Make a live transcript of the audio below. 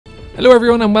Hello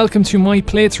everyone and welcome to my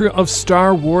playthrough of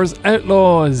Star Wars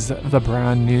Outlaws, the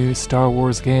brand new Star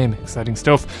Wars game. Exciting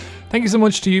stuff. Thank you so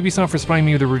much to Ubisoft for supplying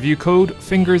me with a review code,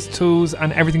 fingers, toes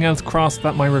and everything else crossed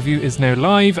that my review is now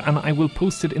live, and I will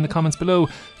post it in the comments below.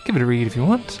 Give it a read if you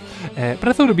want. But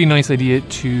I thought it would be a nice idea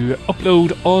to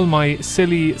upload all my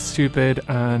silly, stupid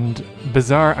and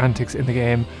bizarre antics in the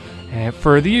game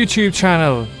for the YouTube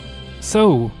channel.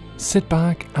 So sit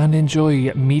back and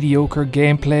enjoy mediocre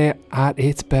gameplay at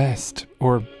its best,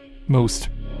 or most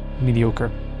mediocre.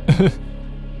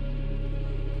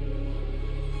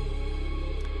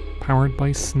 Powered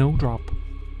by Snowdrop.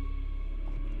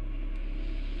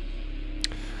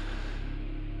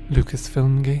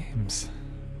 Lucasfilm Games.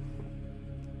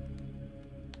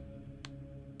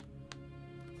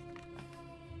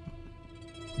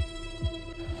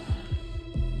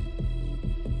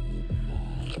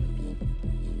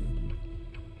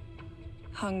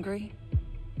 Hungry?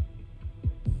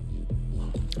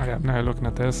 I am now looking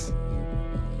at this.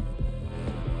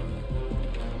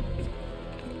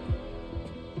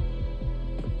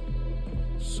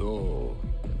 So,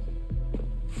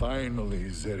 finally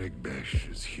Zerek Besh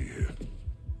is here.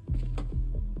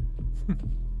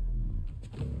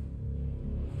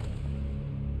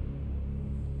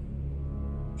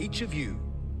 Each of you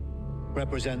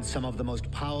represents some of the most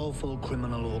powerful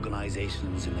criminal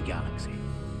organizations in the galaxy.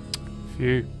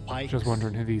 Phew. Pikes, Just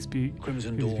wondering who these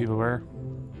Crimson people Dawn, were.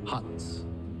 Huts.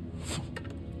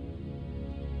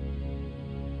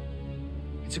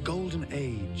 It's a golden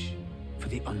age for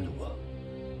the underworld.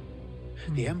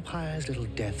 The Empire's little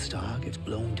Death Star gets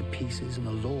blown to pieces and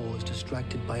the law is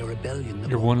distracted by a rebellion that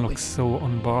Your won't one quit. looks so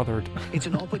unbothered. It's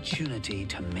an opportunity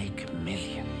to make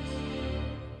millions.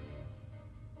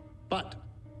 But,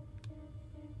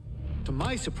 to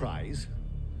my surprise,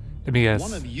 Let me guess.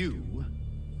 one of you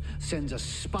sends a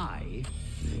spy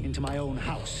into my own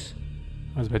house.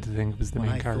 I was about to think it was the When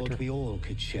main I character. thought we all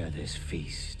could share this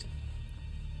feast.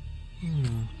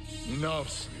 Enough,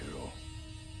 Cyril.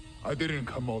 I didn't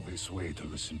come all this way to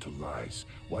listen to lies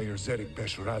while your Zerek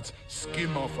Besh rats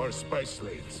skim off our spice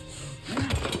lanes.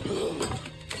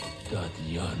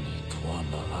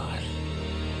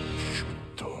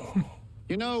 Shuto.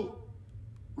 You know,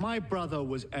 my brother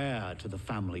was heir to the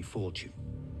family fortune.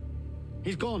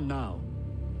 He's gone now.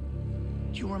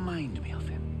 Do you remind me of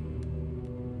him?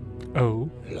 Oh.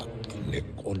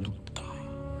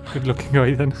 Good looking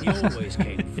guy then. He always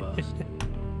came first.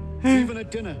 Even at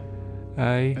dinner.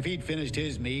 Aye. If he'd finished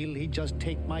his meal, he'd just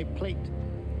take my plate.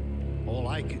 All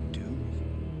I could do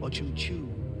was watch him chew.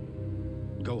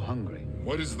 Go hungry.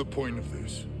 What is the point of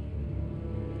this?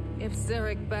 If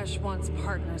Zerek Besh wants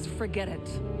partners, forget it.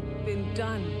 Been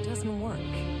done, doesn't work.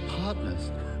 Partners?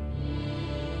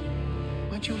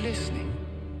 Weren't you listening?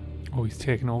 Oh, he's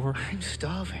taking over. I'm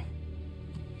starving.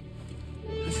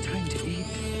 It's time to eat.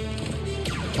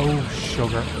 Oh,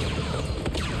 sugar.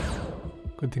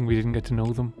 Good thing we didn't get to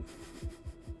know them.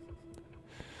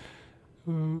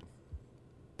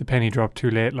 The penny dropped too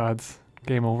late, lads.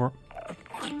 Game over.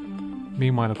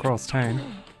 Meanwhile, across town,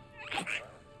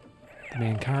 the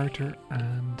main character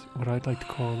and what I'd like to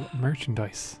call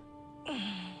merchandise.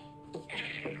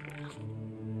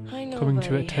 I know, Coming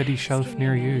to a buddy. teddy shelf Just give me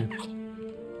near a you. minute.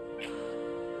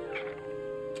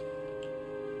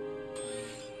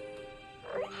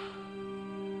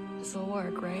 This'll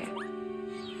work, right?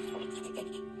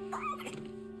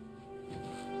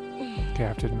 Okay, I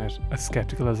have to admit, as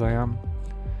skeptical as I am,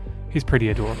 he's pretty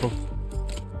adorable.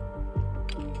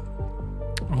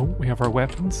 Oh, we have our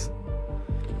weapons.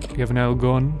 We have an L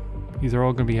gun. These are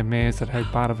all going to be amazed at how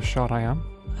bad of a shot I am.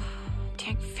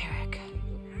 Tank Ferric.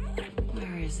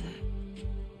 Where is it?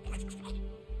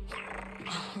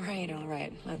 All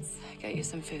right. Let's get you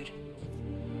some food.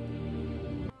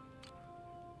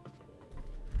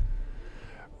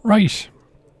 Right.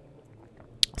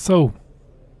 So,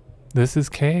 this is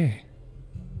Kay,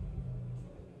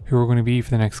 who we're going to be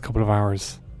for the next couple of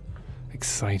hours.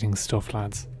 Exciting stuff,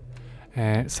 lads.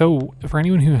 So, for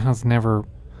anyone who has never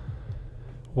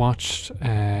watched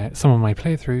some of my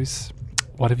playthroughs,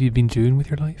 what have you been doing with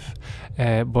your life?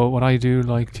 But what I do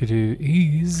like to do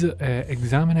is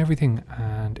examine everything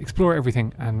and explore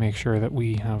everything and make sure that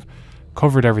we have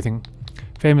covered everything.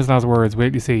 Famous last words, wait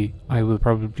till you see. I will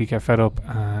probably get fed up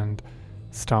and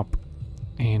stop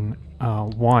in a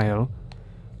while,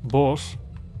 but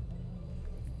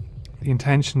the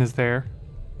intention is there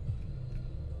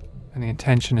and the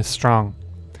intention is strong.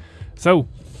 So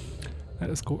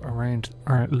let us go around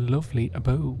our lovely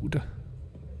abode.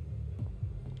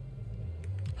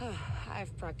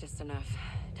 I've practiced enough.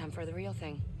 Time for the real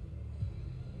thing.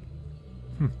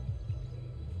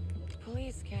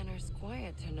 police scanner's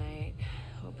quiet tonight.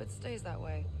 Hope it stays that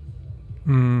way.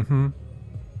 Mm-hmm.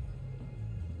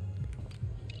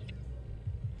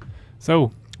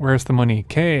 So, where's the money?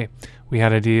 Kay, we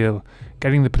had a deal.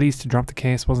 Getting the police to drop the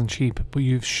case wasn't cheap, but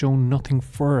you've shown nothing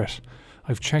for it.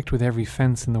 I've checked with every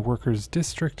fence in the workers'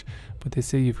 district, but they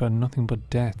say you've got nothing but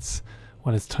debts.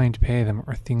 Well, it's time to pay them,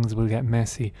 or things will get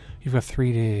messy. You've got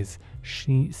 3 days.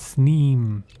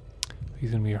 Sneem.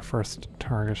 He's going to be our first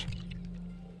target.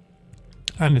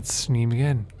 And it's Sneem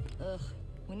again. Ugh,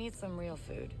 we need some real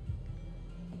food.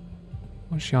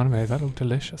 What's she on about? That looked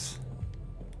delicious.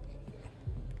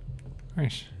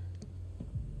 Right.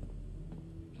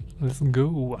 Let's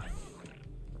go.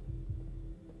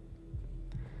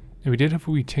 Now we did have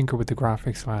a wee tinker with the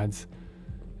graphics, lads.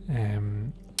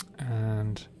 And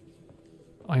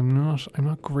I'm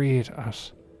not great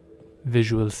at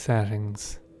visual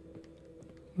settings.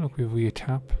 Look, we have a wee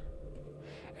tap.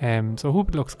 So I hope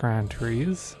it looks grand. Here he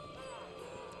is.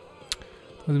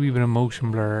 There was a wee bit of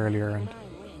motion blur earlier and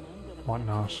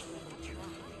whatnot.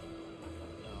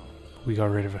 We got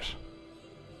rid of it.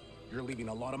 You're leaving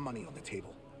a lot of money on the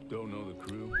table. Don't know the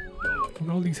crew. Don't like Look at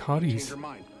all these hotties. Change your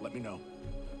mind. Let me know.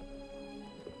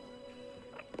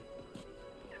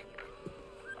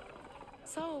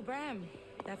 So, Bram,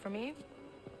 that for me?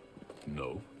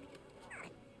 No.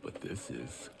 But this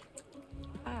is.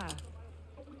 Ah,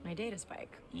 my data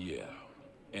spike. Yeah.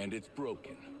 And it's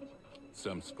broken.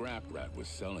 Some scrap rat was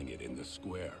selling it in the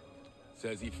square.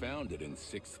 Says he found it in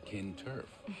Sixth Kin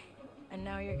turf. And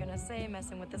now you're gonna say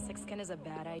messing with the sixkin is a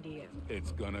bad idea.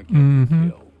 It's gonna get you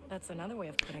killed. That's another way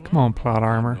of putting Come it. on, plot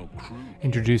armor. No crew.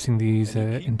 Introducing these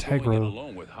And you keep going it integral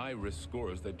along with high-risk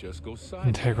scores that just go sideways.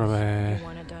 integral You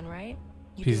want it done right?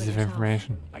 You do pieces it of yourself.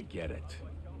 information. I get it.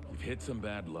 You've hit some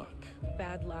bad luck.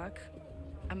 Bad luck.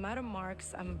 I'm out of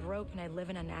marks, I'm broke, and I live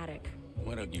in an attic.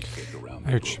 Why don't you stick around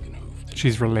the Ouch. broken hoof?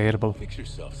 She's relatable. Fix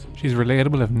yourself some. She's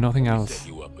relatable if nothing Let me else. set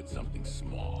you up with something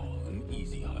small, an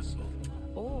easy hustle.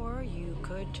 Or you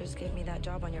could just give me that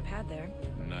job on your pad there.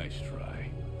 Nice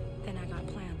try. Then I got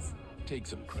plans. Take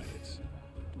some credits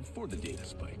for the data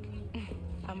spike.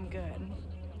 I'm good.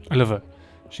 I love it.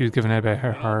 She was giving out about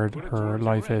how hard her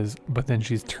life is, but then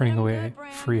she's turning away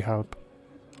free help.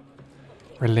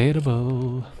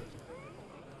 Relatable.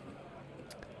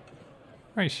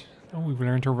 Right. Oh, we've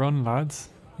learned to run, lads.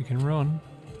 We can run.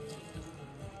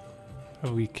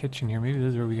 Oh, we kitchen here. Maybe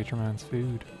this is where we get your man's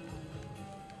food.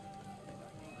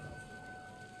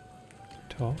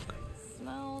 Talk.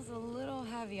 Smells a little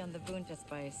heavy on the bunta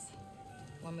spice.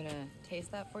 Want me to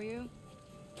taste that for you?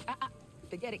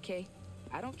 Forget it, Kay.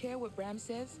 I don't care what Bram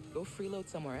says. Go freeload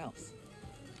somewhere else.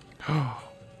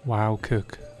 Wow,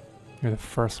 Cook. You're the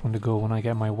first one to go when I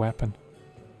get my weapon.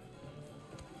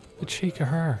 The cheek of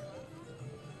her.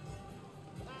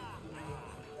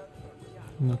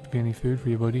 Not to be any food for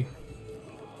you, buddy.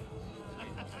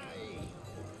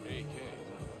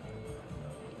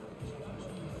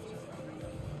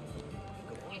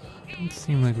 Doesn't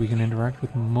seem like we can interact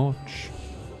with much.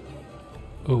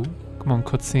 Oh, come on,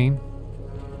 cutscene.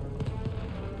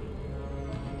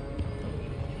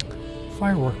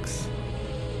 Fireworks.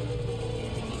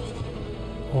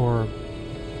 Or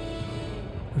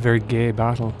a very gay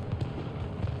battle.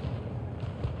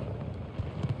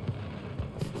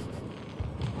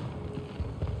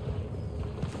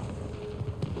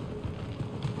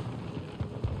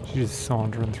 She's just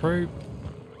sauntering through.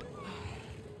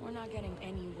 We're not getting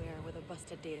anywhere with a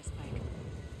busted data spike.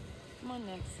 Come on,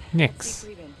 Nix. Nix. Let's see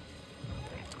Freeman.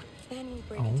 Then we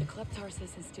break into Club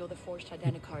Tarsus and steal the forged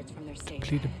identicards from their safe.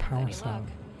 Completed power Any cell. luck,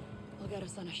 will get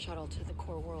us on a shuttle to the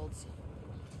core worlds.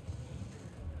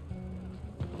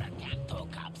 The Canto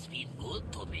Cup's been good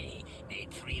to me.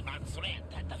 Made 3 months rent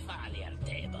at the failure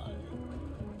table.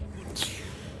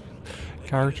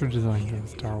 Character designs in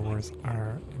Star Wars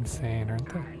are insane, aren't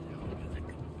they?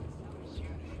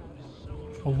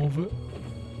 I love it.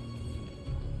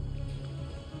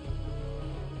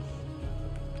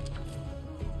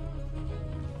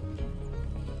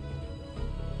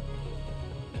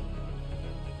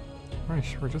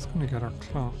 Right, we're just going to get our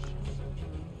clock.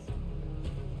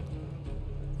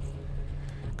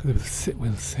 Because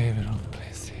we'll save it on the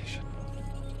PlayStation.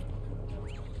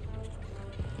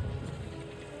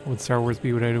 Would Star Wars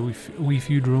be without a wee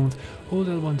few drones? Oh,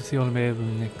 they'll want to see all available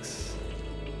Nicks.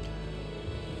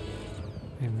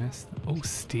 They missed. Oh,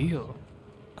 steel.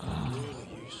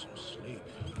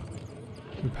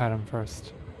 We pat him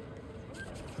first.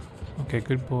 Okay,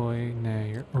 good boy. Now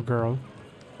you're or girl.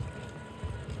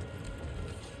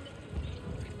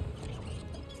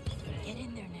 Get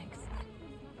in there, Nix.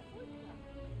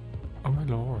 Oh my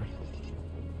lord.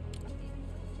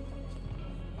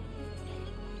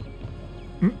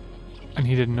 And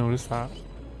he didn't notice that.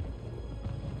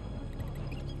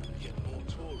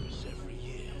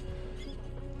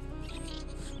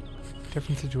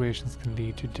 Different situations can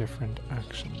lead to different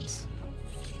actions.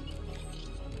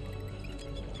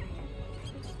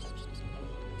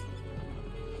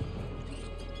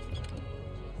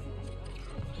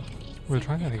 We'll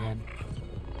try that again.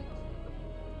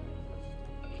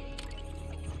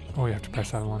 Oh, you have to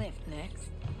press that one.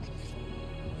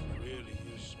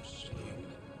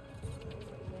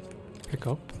 Pick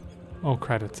up. Oh,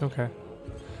 credits, okay.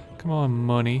 Come on,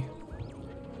 money.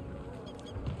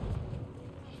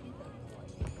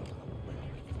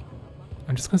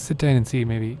 I'm just gonna sit down and see,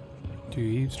 maybe. Do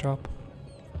you eavesdrop?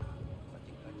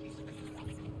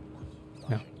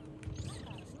 No.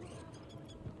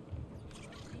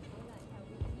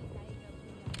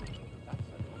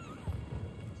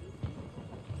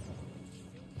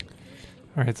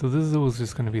 Alright, so this is always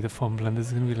just gonna be the fumbling. This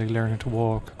is gonna be like learning to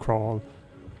walk, crawl,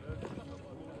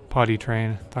 potty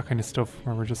train, that kind of stuff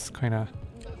where we're just kinda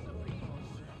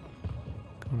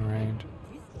going around.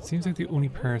 Seems like the only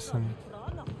person.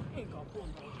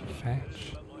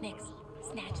 Fetch. Next,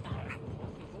 snatch that.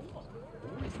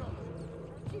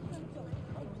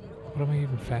 What am I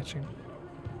even fetching?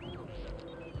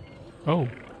 Oh,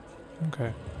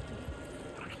 okay.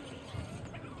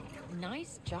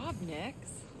 Nice job,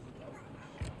 Nix.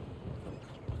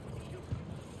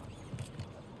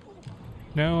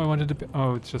 No, I wanted to be.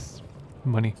 Oh, it's just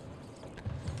money.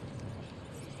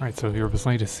 Alright, so you're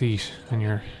beside a seat and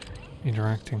you're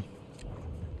interacting.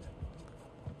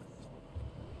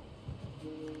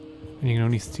 And you can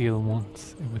only steal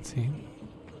once, it would seem.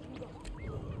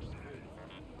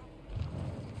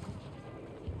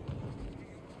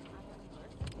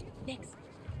 Next,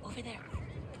 over there.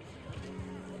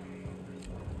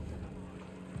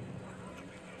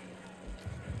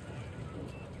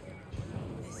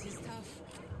 This is tough.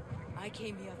 I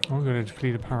came here. I'm going to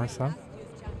deplete a power cell.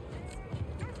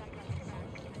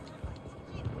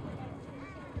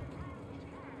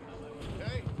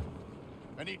 Hey,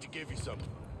 I need to give you something.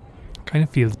 Kind of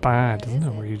feels bad, doesn't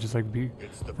it? Where you just like be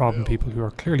robbing people who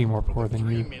are clearly more poor than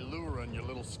you. Me lure and your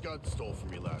little scud stole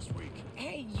from me last week.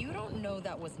 Hey, you don't know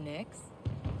that was Nix.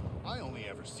 I only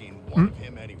ever seen one of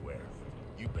him anywhere.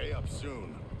 You pay up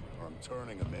soon, or I'm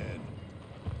turning him in.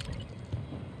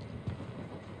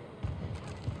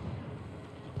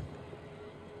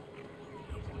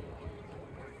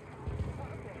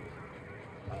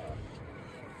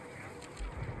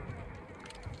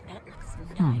 That looks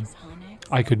nice, huh,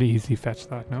 Nix? I could easily fetch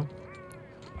that, no?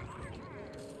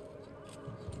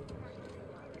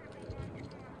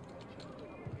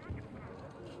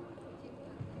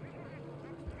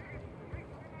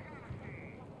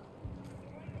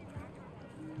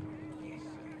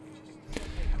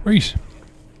 Right.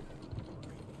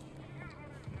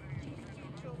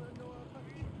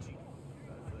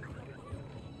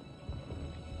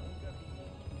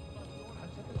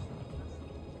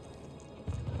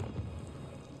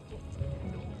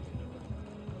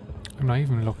 I'm not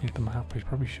even looking at the map. I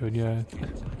probably should, yeah.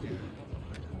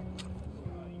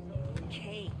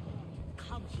 Kay,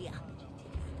 come here.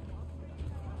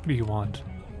 What do you want?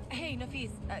 Hey,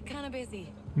 Nafis, kinda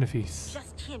busy. Nafis.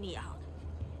 Just hear me out.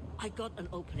 I got an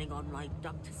opening on my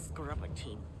Dr. Scrubber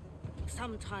team.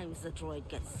 Sometimes the droid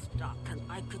gets stuck, and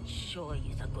I could sure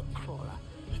use a good crawler.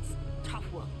 It's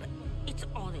tough work, but it's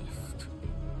honest.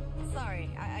 Sorry,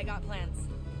 I got plans.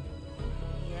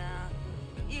 Yeah,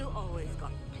 you always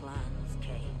got plans,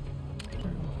 Kay.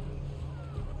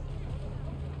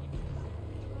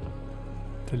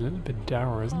 It's a little bit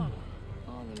dour, isn't it?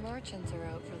 All the merchants are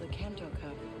out for the Canto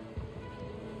Cup.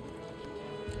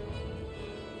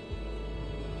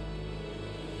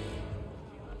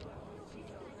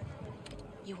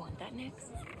 You want that, Nix?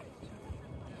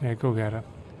 Yeah, go get it.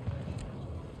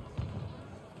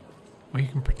 Oh, you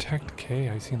can protect Kay,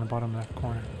 I see in the bottom left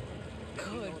corner.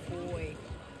 Good boy.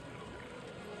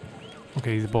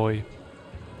 Okay, he's a boy.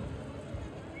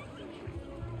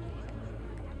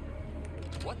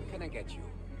 What can I get you?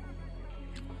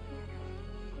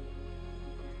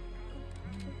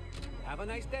 Have a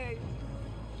nice day.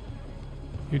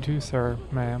 You too, sir,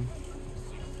 ma'am.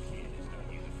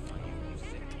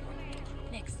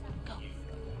 Nix, go.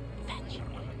 Fetch.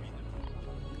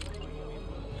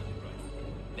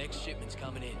 Next shipment's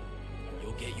coming in.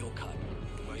 You'll get your cut.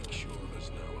 Make sure there's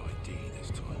no ID this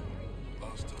time.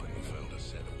 Last time you found a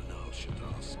set of Nar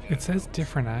Shaddaa. It says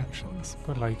different actions,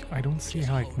 but like, I don't see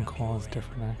how I can cause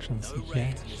different actions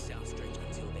yet.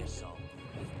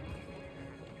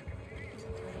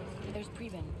 There's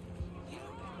Preben.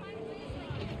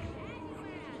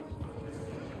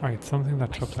 Right, something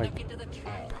that took like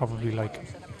probably like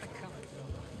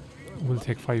will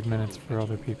take 5 minutes for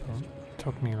other people. It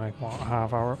took me like what, a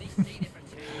half hour.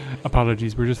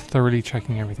 Apologies, we're just thoroughly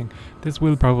checking everything. This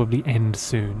will probably end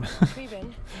soon.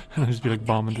 And I'll just be like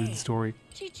bombing through the story.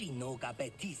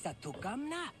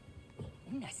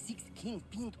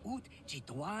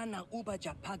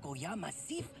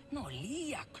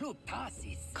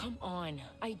 Come on,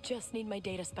 I just need my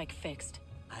data spike fixed.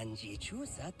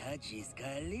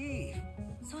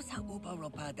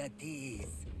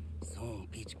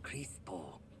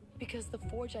 Because the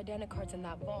forged identicards in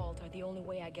that vault are the only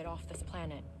way I get off this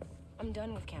planet. I'm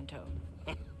done with Kanto.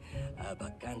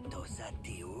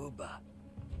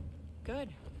 Good.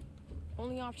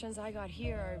 Only options I got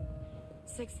here are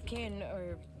sixth kin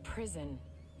or prison.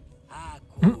 At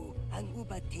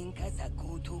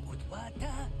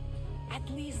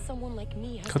least someone like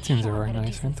me has Cutscenes a are shot very at a nice,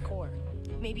 decent aren't they? score.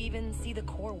 Maybe even see the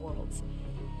core worlds.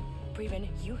 Breven,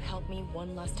 you help me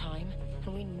one last time,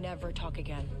 and we never talk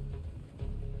again.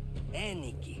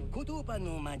 Eniki, kutupa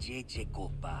numa jeje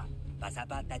kopa.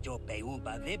 Pasapata jo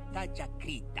peuba vipta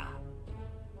jakrita.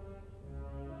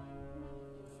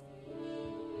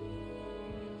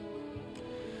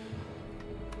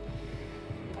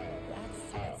 Let's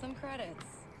get some credits.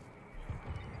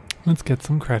 Let's get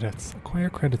some credits. Acquire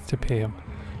credits to pay him.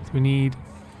 So we need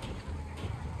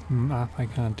math I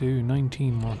can't do.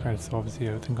 19 more credits, obviously.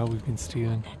 I think all we've been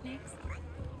stealing.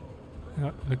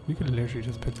 Like we could literally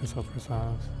just pick this up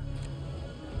ourselves. So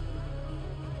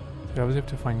we always have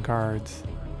to find guards.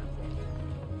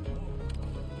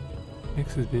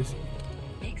 Nix is busy.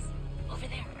 Nix, over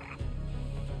there.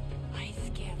 I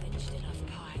scavenged enough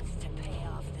parts to pay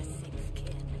off the sixth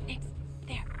kin. Nix,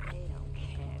 there. They don't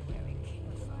care where it came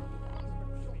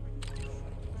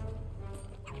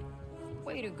from.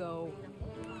 Way to go.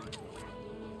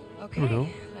 Here we go.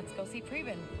 Okay, let's go see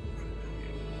Breven.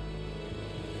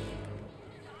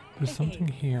 There's something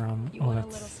here on. You Oh, want a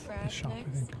that's little the scratch, shop, I Nix?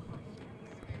 think.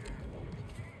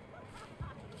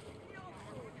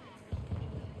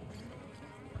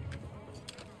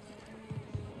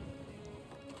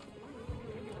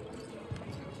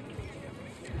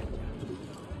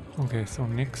 Okay, so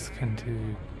Nix can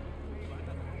do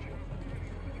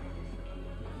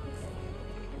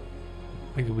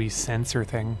like a wee sensor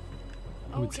thing,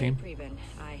 it would Okay, seem. Breven,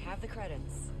 I have the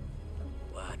credits.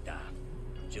 Wata.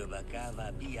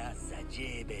 Chubakava biasa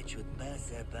jebe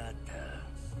chutbasabata.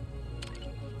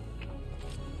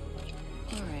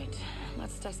 All right,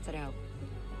 let's test it out.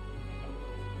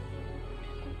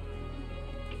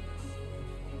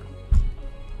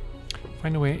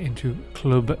 Find a way into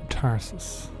Club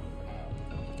Tarsus.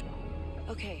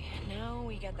 Okay, now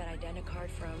we get that identicard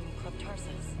from Club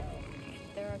Tarsus.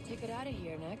 They're our ticket out of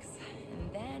here next,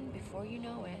 and then, before you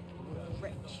know it, we're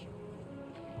rich.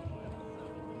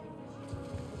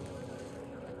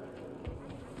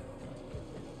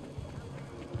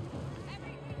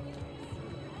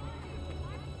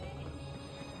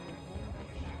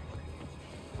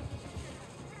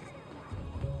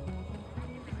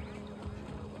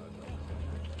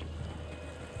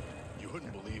 You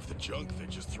wouldn't believe the junk they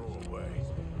just throw away.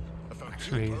 I found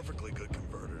Actually- two perfectly good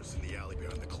converters in the alley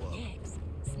behind the club.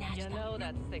 You know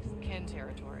that's sixth kin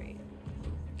territory.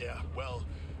 Yeah, well,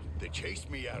 they chased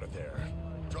me out of there.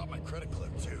 Dropped my credit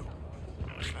clip, too.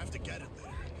 I have to get it later.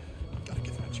 Gotta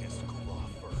give them a chance to cool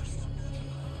off first.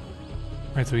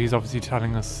 Right, so he's obviously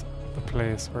telling us the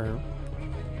place where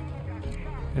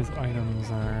his items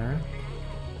are.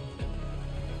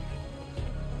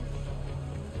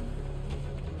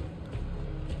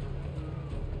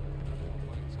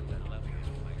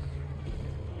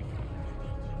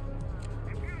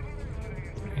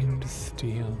 Aim to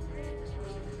steal.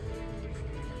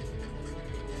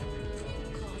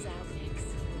 Claws out, Nix.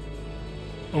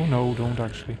 Oh no, don't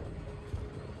actually.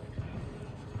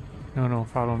 No, no,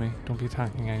 follow me. Don't be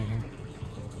attacking anything.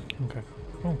 Okay.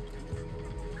 Oh.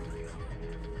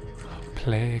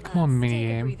 Play. Come on, mini Take a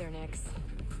game. breather, Nix.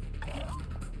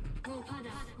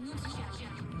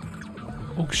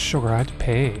 Oh, sugar, I had to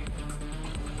pay.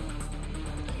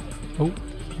 Oh,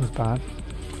 that was bad.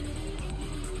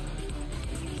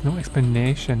 No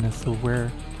explanation as to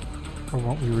where or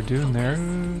what we were doing there.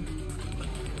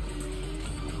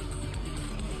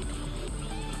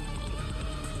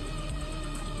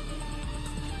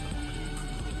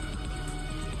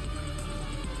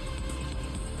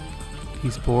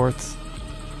 Esports.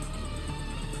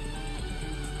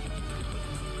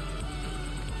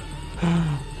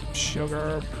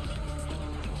 Sugar.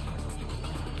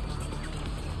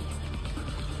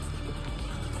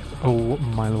 Oh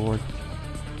my lord.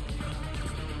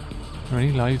 How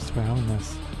many lives do I have in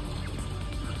this?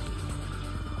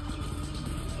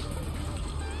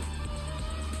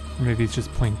 Maybe it's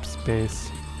just point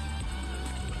space.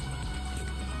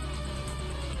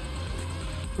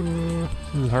 This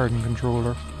is hard in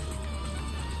controller.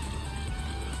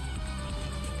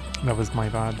 That was my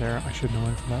bad there. I shouldn't have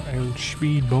went for that old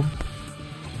speed bump.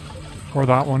 Or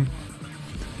that one.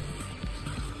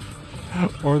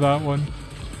 Or that one.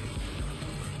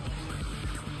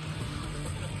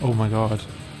 Oh my god.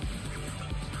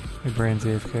 My brain's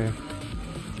AFK.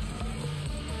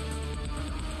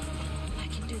 I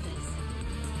can do this.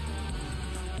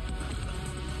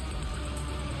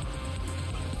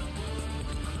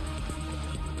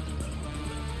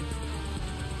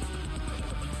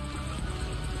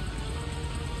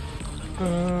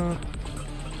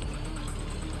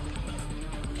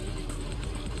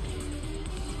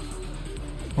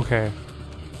 Okay.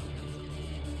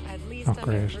 At least Not I'm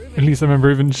great. improving. At least I'm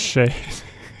improving shit.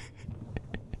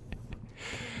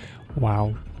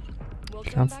 Wow. We'll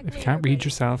If come you back can't, if you later, can't read buddy.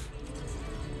 yourself.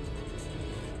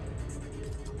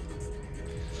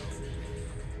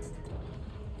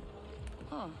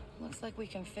 Huh. Looks like we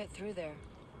can fit through there.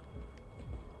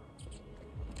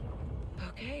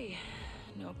 Okay,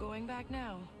 no going back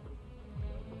now.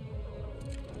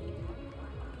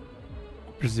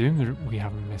 Presume that we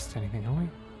haven't missed anything, have we?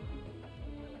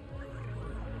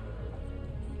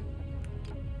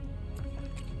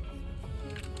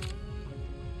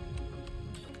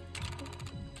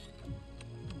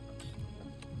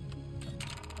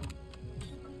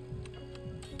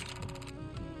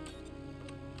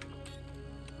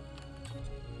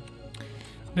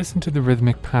 Listen to the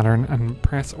rhythmic pattern and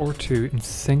press R2 in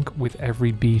sync with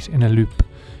every beat in a loop.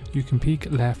 You can peek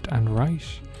left and right.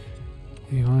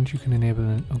 If you want, you can enable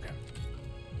it. Okay.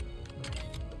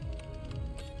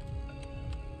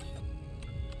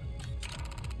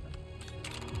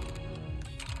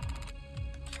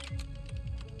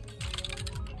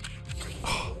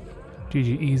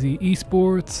 GG easy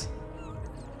esports.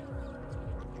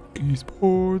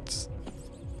 Esports.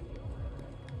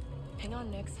 Hang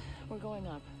on, Nix. We're going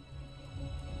up.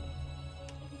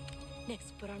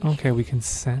 Nix, put on a Okay, we can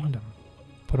send him.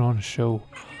 Put on a show.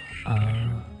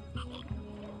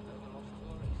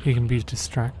 He can be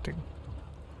distracting.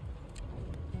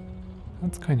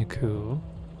 That's kind of cool.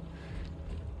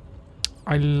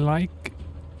 I like.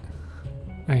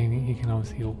 I mean, he can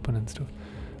obviously open and stuff.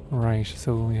 Right.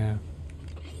 So yeah.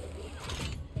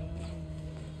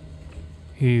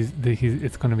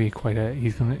 It's going to be quite a.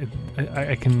 He's going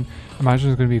to. I can imagine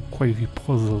there's going to be quite a few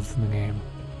puzzles in the game.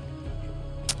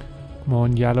 Come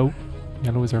on, Yellow.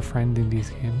 Yellow is our friend in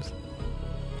these games.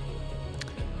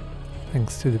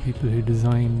 Thanks to the people who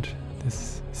designed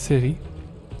this city,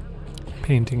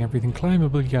 painting everything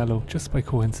climbable yellow just by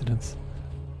coincidence.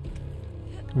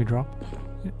 Can we drop?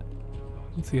 Yeah.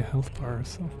 Let's see a health bar or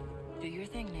so. Do your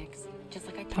thing, Nix. Just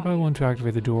like I How taught about I you. want to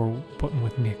activate the door button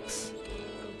with Nix? Go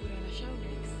put on a show,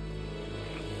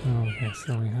 Nix. Okay,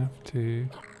 so we have to.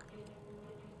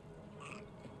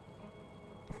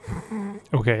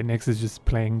 Okay, Nix is just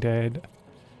playing dead.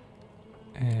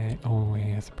 Oh, wait,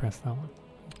 he has to press that one.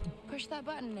 Push that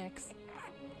button, Nix.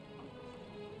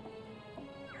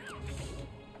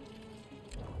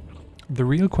 The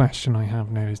real question I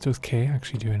have now is, does Kay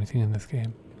actually do anything in this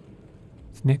game?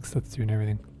 It's Nix that's doing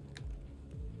everything.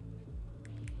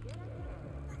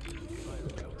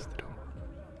 Close the door.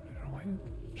 I don't know why.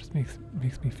 It just makes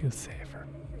me feel safer.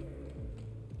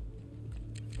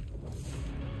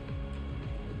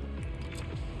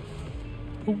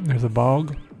 Oh, there's a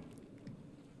bog.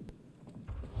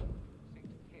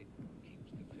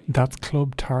 That's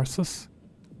Club Tarsus.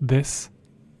 This.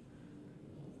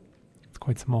 It's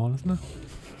quite small, isn't it?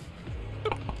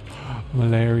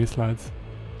 Hilarious, lads.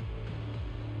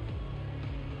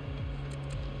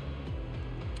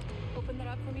 Open that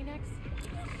up for me, Nix.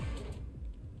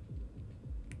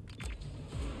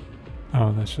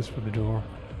 Oh, that's just for the door.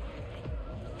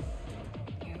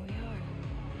 Here we are.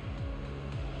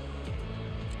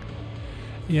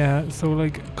 Yeah, so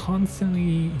like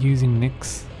constantly using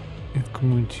Nix is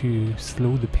going to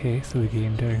slow the pace of the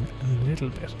game down a little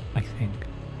bit, I think.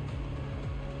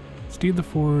 Steal the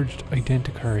forged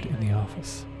identicard in the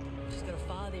office. Just gonna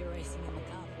follow the erasing in the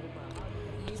top.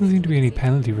 Doesn't seem to be any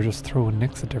penalty for just throwing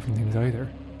Nix at different things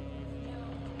either.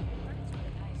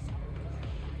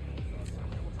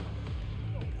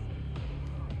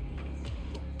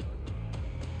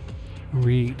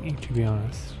 Really, to be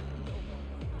honest.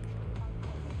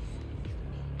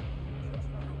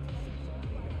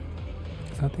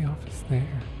 Is that the office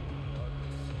there?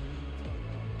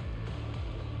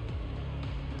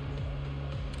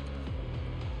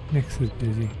 Nix is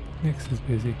busy. Nix is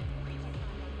busy.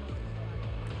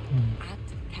 Act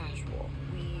casual.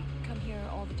 We come here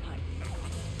all the time.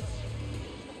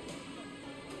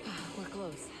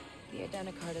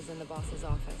 identicard is in the boss's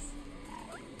office.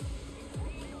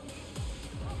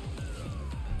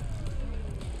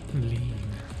 Lean.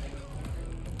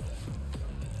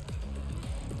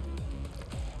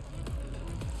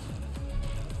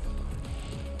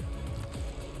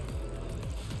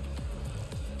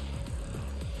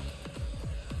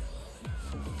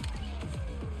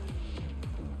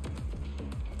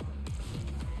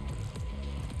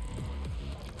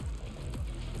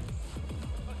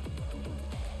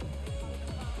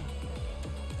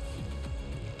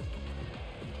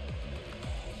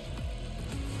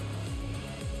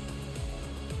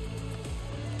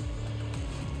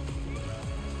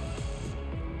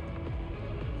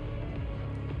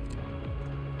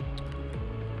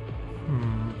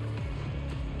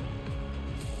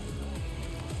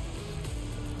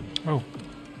 Oh,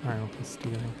 alright, okay,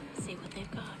 stealing. See what they've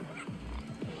got.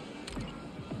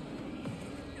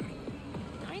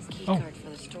 Nice keycard for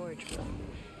the storage room.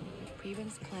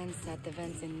 Preven's plan said the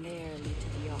vents in there lead to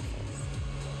the office.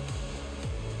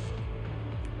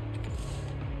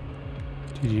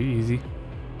 GG, easy.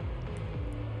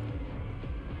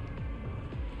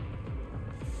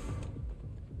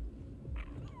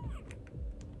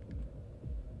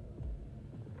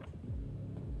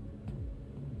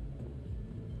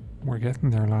 We're getting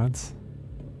there, lads.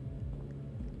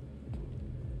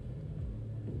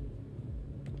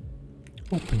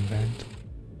 Open vent.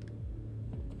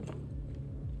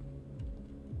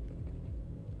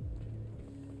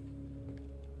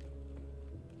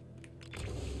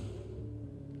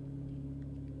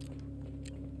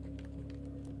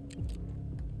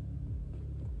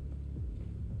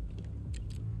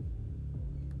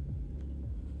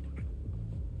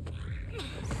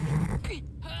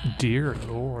 Dear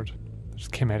Lord.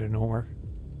 Just came out of nowhere.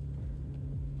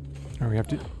 Oh, we have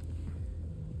to...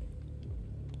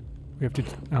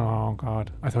 Oh,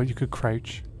 God. I thought you could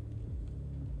crouch.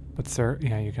 But, sir...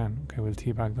 Yeah, you can. Okay, we'll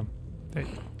teabag them. There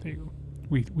you go.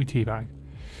 We teabag.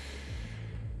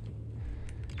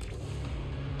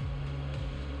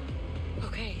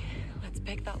 Okay, let's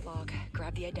pick that log,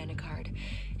 grab the identicard,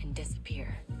 and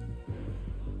disappear.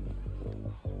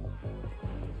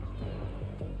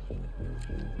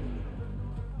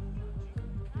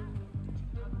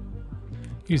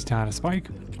 Use data spike.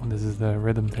 Oh, this is the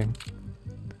rhythm thing.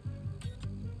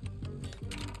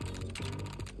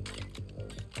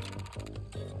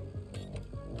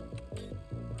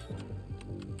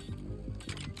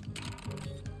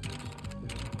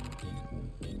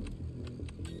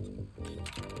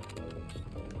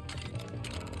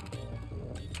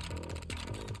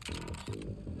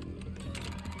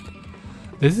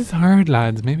 This is hard,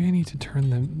 lads. Maybe I need to turn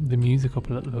the music up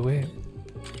a little bit. Wait.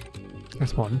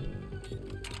 There's one.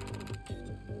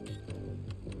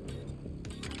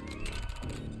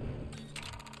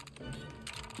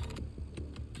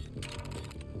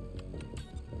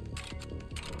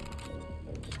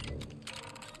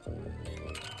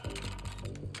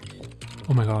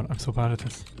 Oh my god, I'm so bad at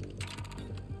this.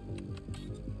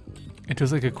 It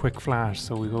does like a quick flash,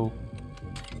 so we go...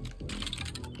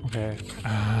 Okay.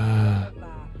 Ah.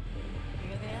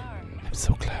 I'm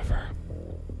so clever.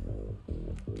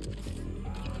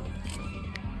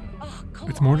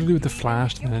 It's more to do with the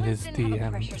flash than it is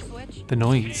the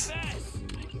noise.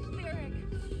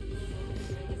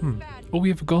 Oh, we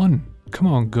have a gun. Come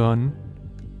on, gun.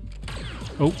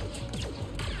 Oh.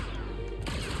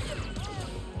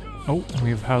 Oh, and we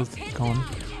have health gone.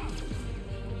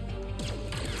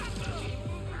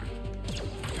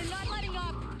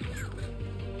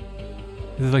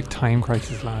 This is like Time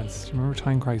Crisis, lads. Do you remember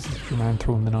Time Crisis with your man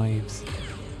throwing the knives?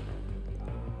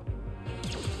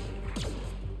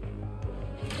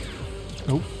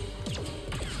 Oh.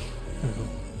 There we go.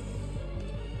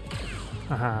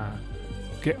 Aha.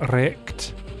 Get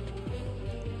wrecked.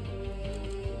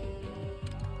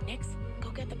 Nix, go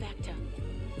get the Bacta.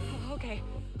 Okay,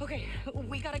 okay,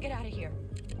 we gotta get out of here.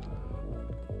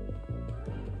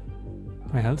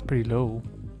 My health's pretty low,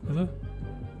 is it?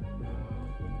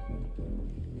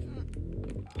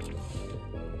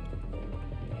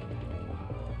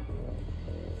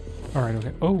 Alright,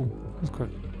 okay. Oh, that's quick.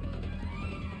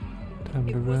 Time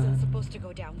to It wasn't run. supposed to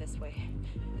go down this way.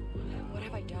 What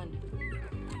have I done?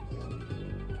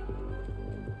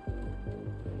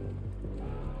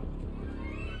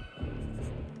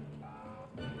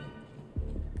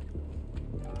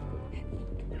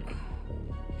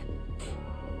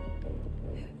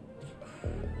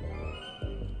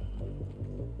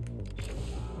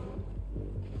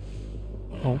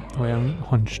 Oh, the way I'm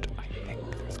hunched. I think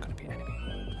there's gonna be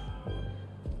enemy.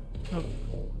 Oh.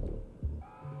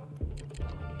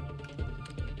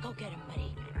 Go get him,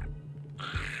 buddy.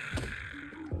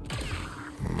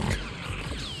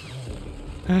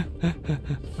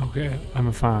 Okay, I'm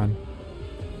a fan.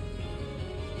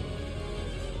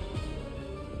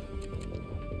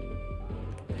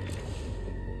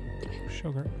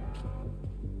 Sugar.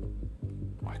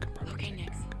 Oh, I can probably Okay,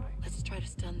 Nix. Let's try to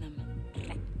stun them.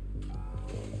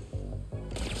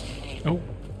 Oh.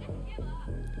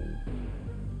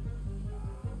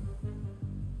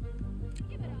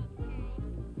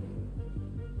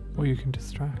 Oh, you can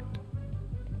distract.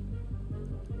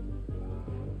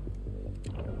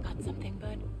 Got something,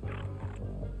 bud?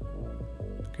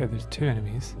 Okay, there's 2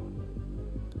 enemies.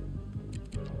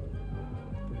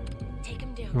 Take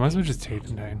him down. We might as well just take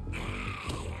them down.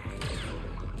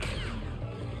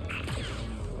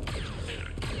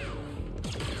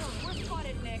 We're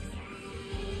spotted, Nix.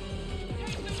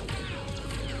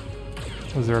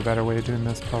 Was there a better way of doing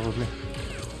this? Probably.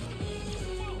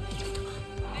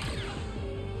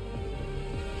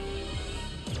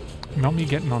 Not me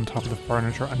getting on top of the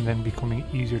furniture and then becoming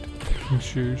easier to fucking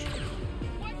shoot.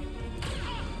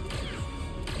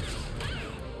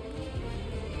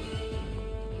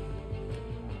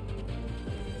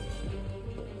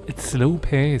 It's slow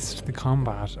paced, the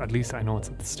combat. At least I know it's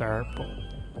at the start, but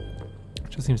it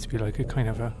just seems to be like a kind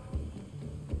of a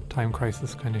time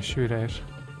crisis kind of shootout.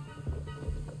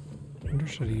 I wonder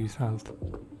should I use health?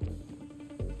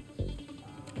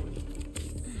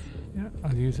 Yeah,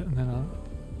 I'll use it and then I'll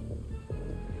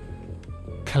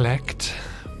collect.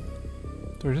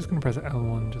 So we're just gonna press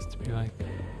L1 just to be like,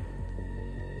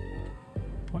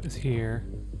 what is here?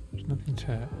 There's nothing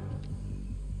to.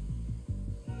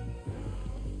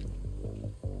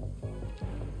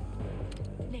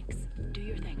 Nix, do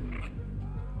your thing.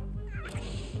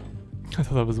 I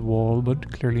thought that was a wall,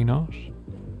 but clearly not.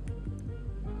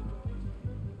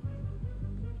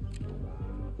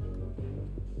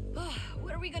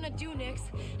 What are we gonna do, Nix?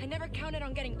 I never counted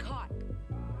on getting caught.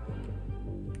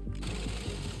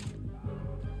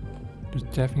 There's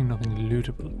definitely nothing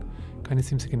lootable. Kind of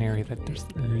seems like an area that there's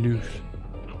loot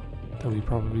that we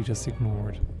probably just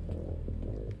ignored.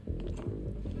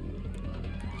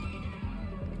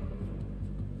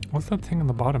 What's that thing on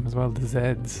the bottom as well? The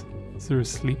Zeds. Is there a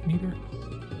sleep meter?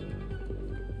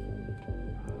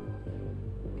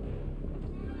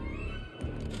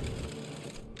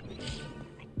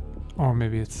 Or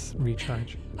maybe it's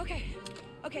recharge.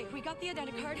 Okay, we got the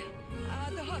identicard.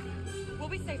 The hook. We'll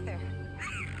be safe there.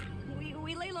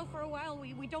 We lay low for a while.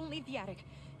 We don't leave the attic.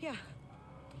 Yeah.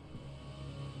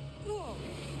 Whoa.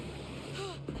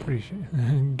 Pretty sure.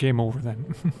 Game over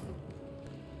then.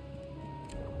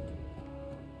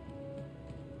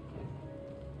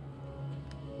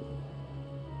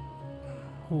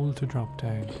 Hold to drop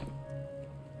down.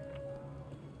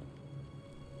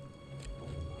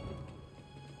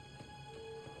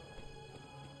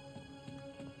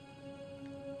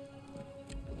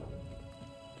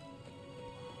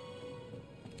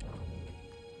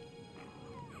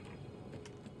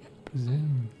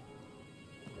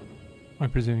 I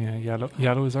presume, yeah, yellow.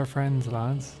 Yellow is our friends,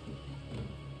 lads.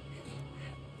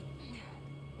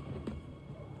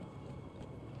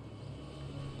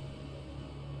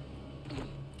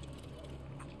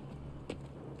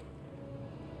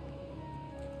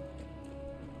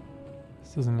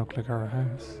 This doesn't look like our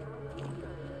house.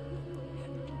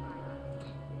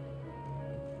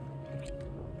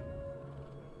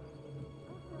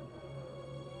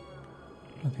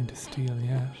 Nothing to steal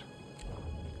yet.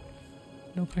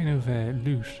 No kind of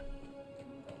loot.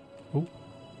 Oh,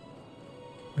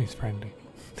 he's friendly.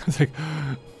 I was like,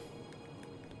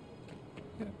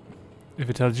 yeah. If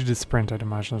it tells you to sprint, I'd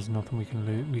imagine there's nothing we can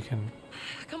loot. We can.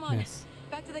 Come on, miss.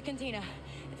 Back to the cantina.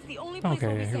 It's the only place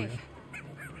we'll be here we safe. go.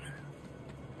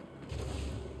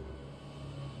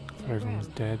 Thought everyone was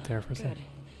dead there for a Good. second.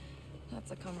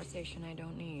 That's a conversation I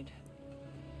don't need.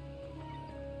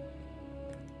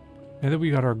 Now that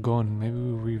we got our gun, maybe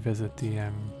we'll revisit the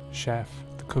chef,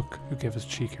 the cook who gave us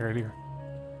cheek earlier.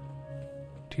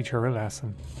 Teach her a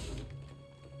lesson.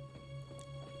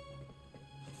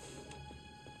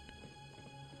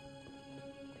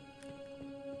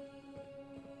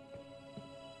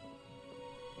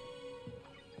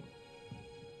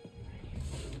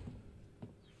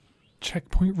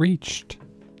 Checkpoint reached.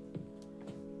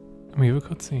 And we have a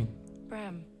cutscene.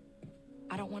 Bram,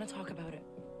 I don't want to talk about it.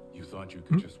 You thought you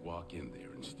could just walk in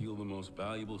there and steal the most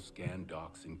valuable scan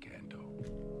docs in Kanto.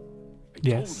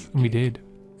 Yes, and we did.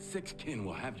 6 kin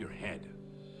will have your head.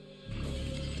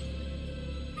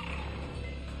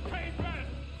 Kay Vess!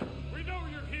 We know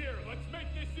you're here. Let's make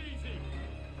this easy.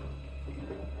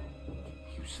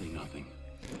 You say nothing.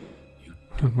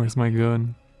 Where's my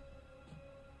gun?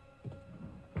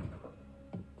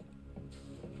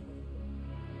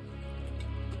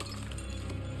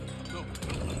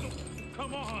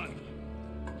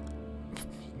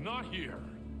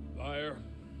 Fire.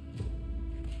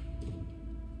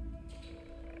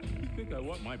 You think I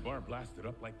want my bar blasted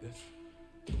up like this?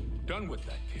 Done with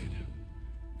that kid.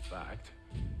 In fact,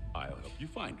 I'll help you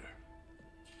find her.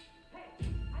 Hey,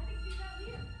 I think she's out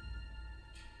here.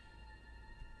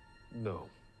 No.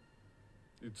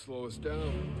 You'd slow us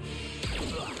down.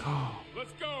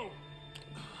 Let's go!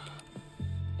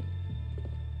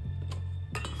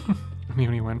 He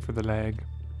only went for the leg.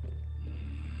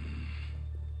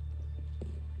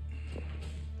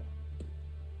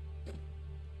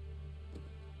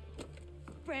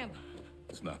 Bram,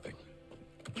 It's nothing.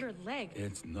 your leg.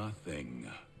 It's nothing.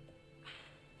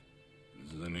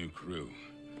 This is a new crew.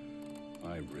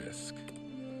 I risk.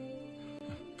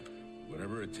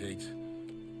 Whatever it takes,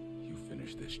 you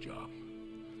finish this job.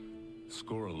 The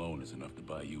score alone is enough to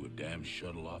buy you a damn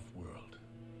shuttle-off world.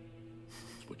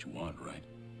 That's what you want, right?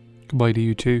 Goodbye to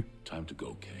you too. Time to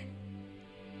go, Kay.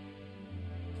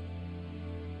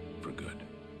 For good.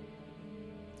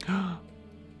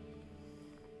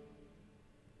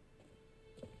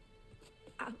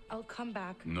 I'll come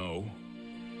back. No.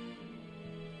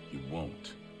 You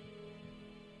won't.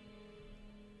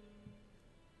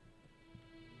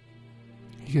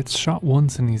 He gets shot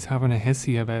once and he's having a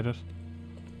hissy about it.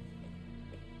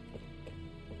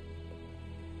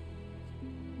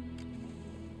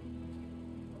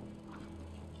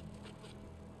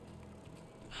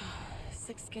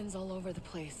 Six skins all over the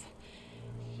place.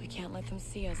 We can't let them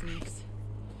see us, Nix.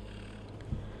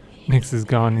 Nix is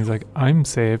gone. He's like, I'm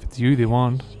safe. It's you they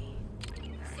want. So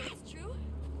it's true?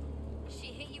 She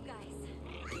hit you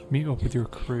guys. Meet up with your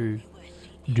crew.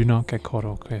 Do not get caught.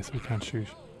 Okay, so we can't shoot.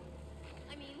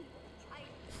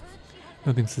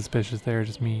 Nothing suspicious there.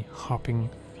 Just me hopping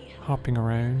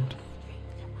around.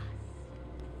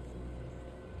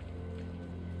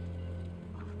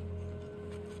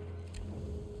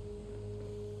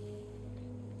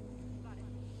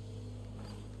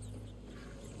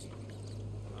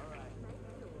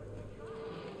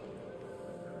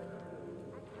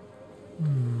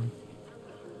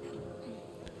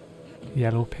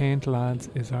 Yellow paint, lads,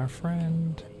 is our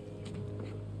friend.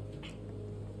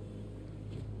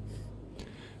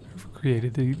 Whoever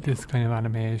created this kind of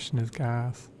animation is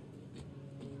gas.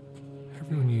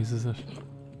 Everyone uses it.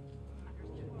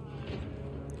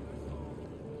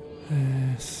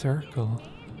 Circle.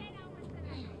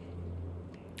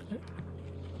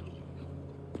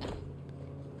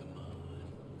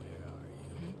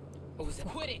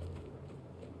 Quit it!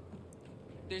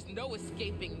 There's no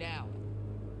escaping now.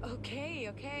 Okay,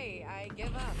 I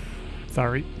give up.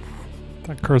 Sorry.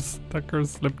 That curse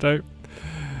slipped out.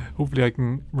 Hopefully I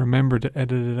can remember to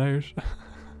edit it out.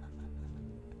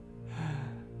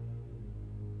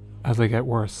 As I get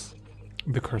worse,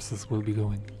 the curses will be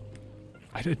going.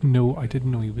 I didn't know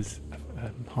he was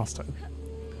hostile.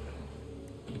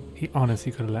 He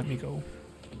honestly could have let me go.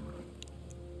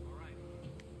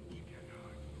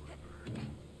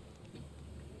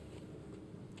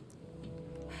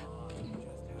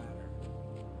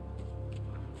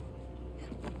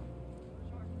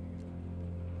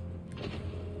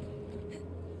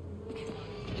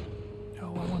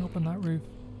 On that roof.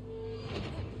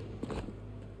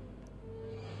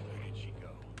 Where did she go?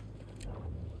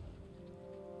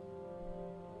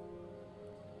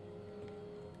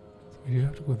 So we do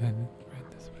have to go then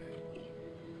right this way.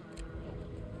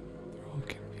 They're all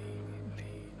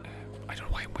conveniently. I don't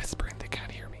know why I'm whispering. They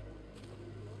can't hear me.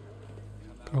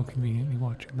 They're all conveniently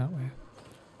watching that way.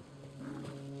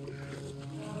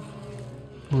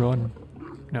 Run.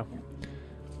 No.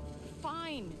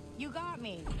 Fine, you got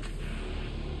me.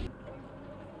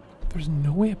 There's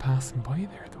no way of passing by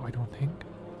there, though, I don't think.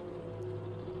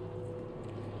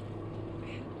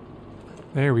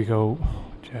 There we go. Oh,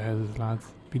 Jesus, lads.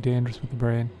 Be dangerous with the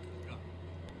brain.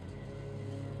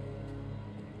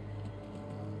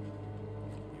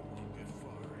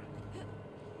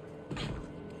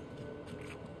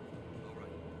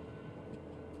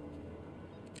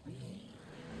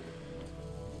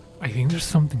 I think there's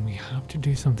something. We have to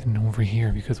do something over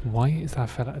here, because why is that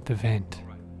fella at the vent?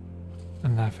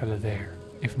 And that fella there.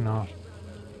 If not,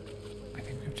 I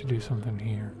think we have to do something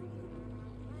here.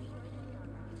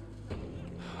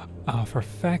 Ah, for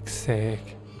feck's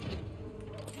sake.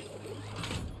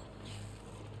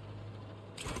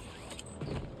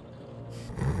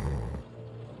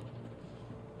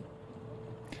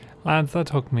 Lads, that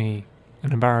took me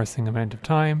an embarrassing amount of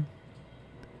time.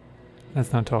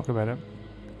 Let's not talk about it.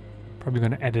 Probably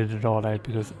going to edit it all out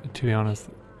because, to be honest,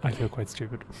 I feel quite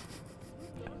stupid.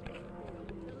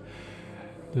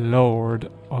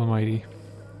 Lord Almighty.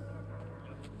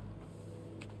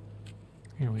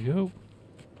 Here we go.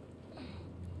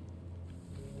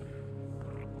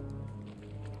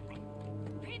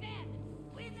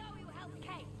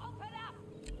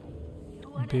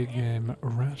 big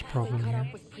rat problem Caught here.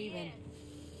 up with Previn.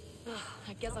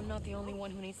 I guess I'm not the only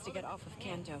one who needs to get off of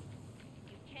Kanto.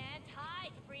 You can't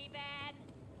hide, free man.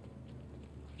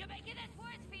 You're making it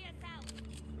worse for yourself.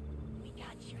 We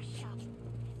got your shop.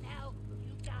 Now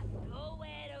you got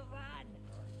nowhere to run.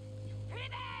 Free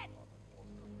man!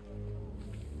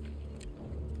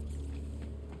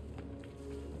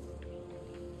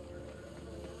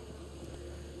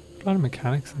 A lot of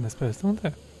mechanics in this place, don't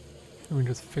they? We're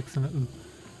just fixing little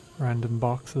random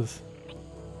boxes.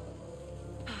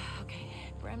 Okay,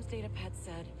 Bram's datapad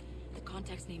said the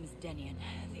contact's name is Denian.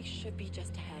 They should be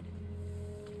just ahead.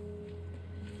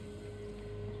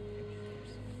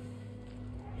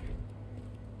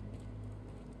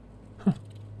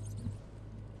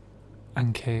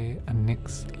 And Kay and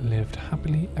Nix lived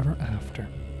happily ever after.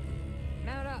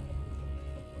 Mount up.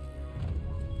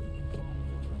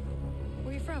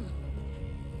 Where you from?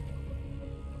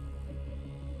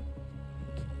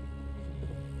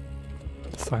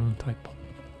 Silent type.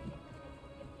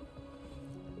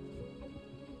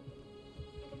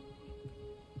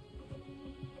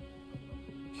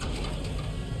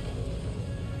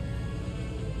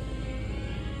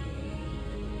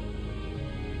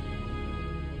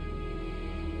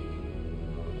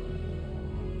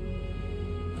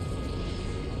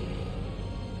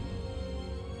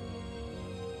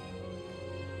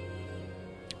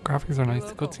 Graphics are nice,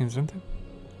 the cutscenes, aren't they?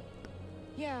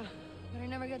 Yeah, but I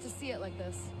never get to see it like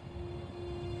this.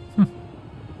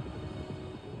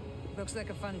 Looks like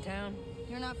a fun town.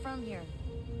 You're not from here.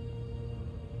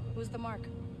 Who's the mark?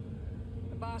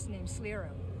 A boss named Slero.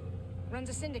 Runs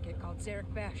a syndicate called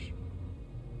Zarek Besh.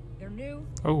 They're new.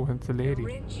 Oh, it's a lady.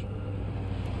 They're rich.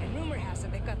 And rumor has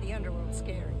it they've got the underworld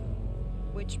scared.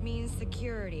 Which means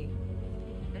security.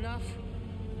 Enough.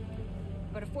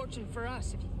 But a fortune for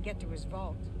us if you can get to his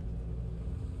vault.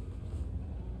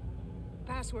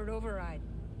 Password override.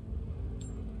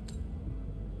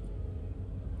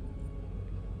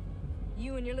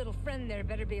 You and your little friend there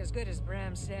better be as good as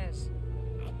Bram says.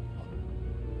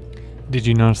 Did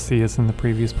you not see us in the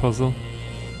previous puzzle?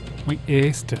 We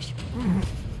aced it.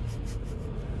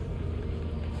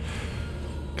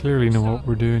 Clearly know what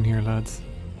we're doing here, lads.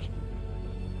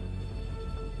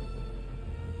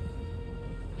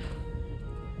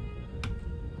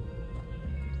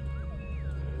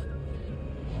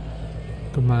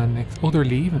 Good man, next. Oh, they're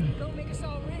leaving. Go make us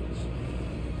all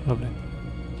rich. Lovely.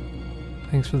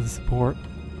 Thanks for the support.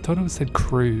 Thought it was said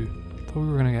crew. Thought we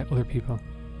were gonna get other people.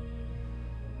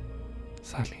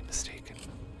 Sadly mistaken.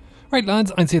 Right,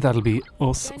 lads, I'd say that'll be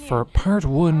us for part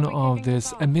 1 of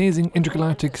this amazing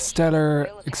intergalactic stellar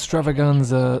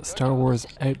extravaganza Star Wars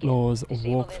Outlaws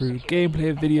walkthrough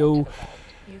gameplay video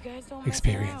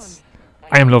experience.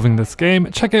 I am loving this game.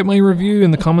 Check out my review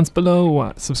in the comments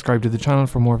below. Subscribe to the channel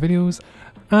for more videos.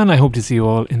 And I hope to see you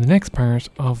all in the next part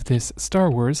of this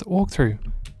Star Wars walkthrough.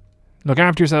 Look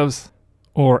after yourselves,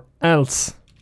 or else.